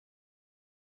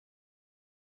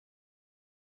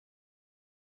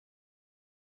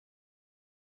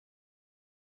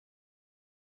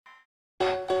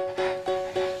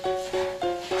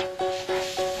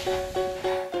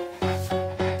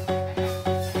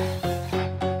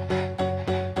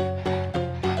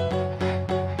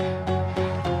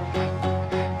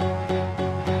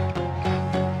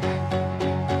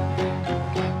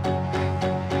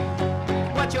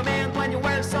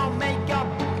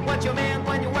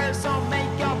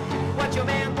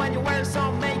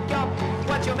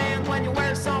man when you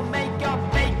wear some makeup,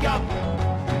 makeup,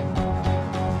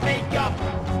 makeup,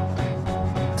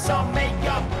 some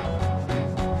makeup,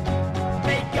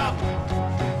 makeup,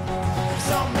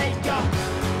 some makeup,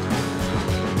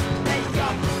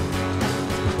 makeup,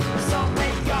 some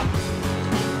makeup,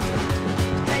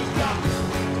 makeup,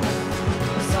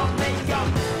 some makeup.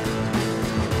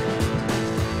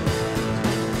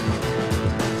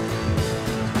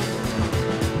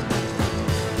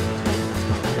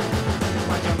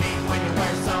 What you mean when you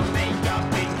wear some makeup?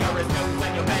 Finger is new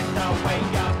when you bend the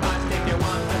wake up. And if you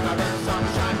want to cover some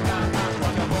shot, got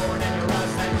what you're born and you're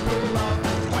us and cool up.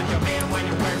 What you mean when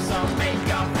you wear some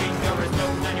makeup? Finger is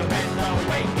new when you bend the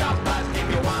wake up. And if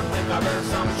you want to cover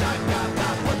some shot, got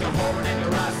what you're born and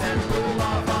you're us and cool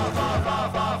up.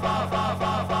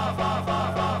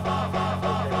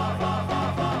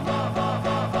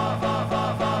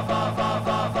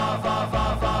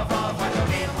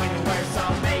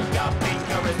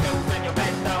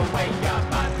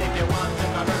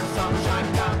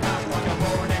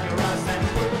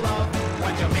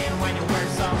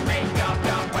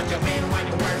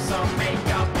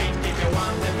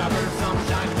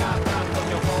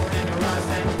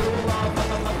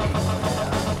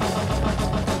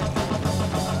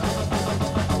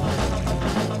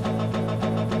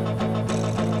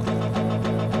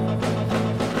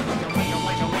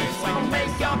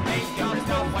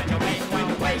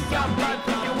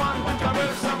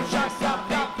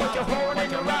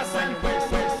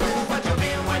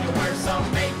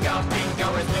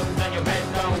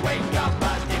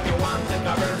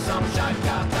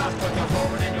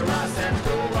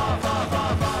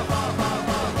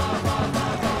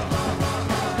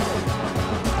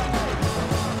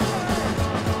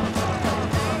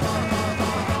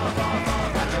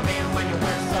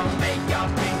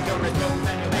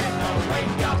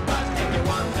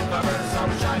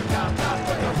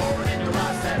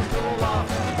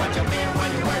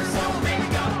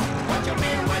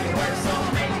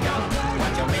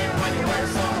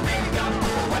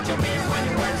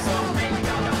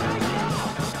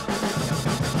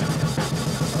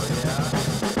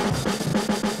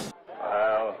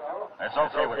 It's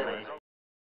okay with me.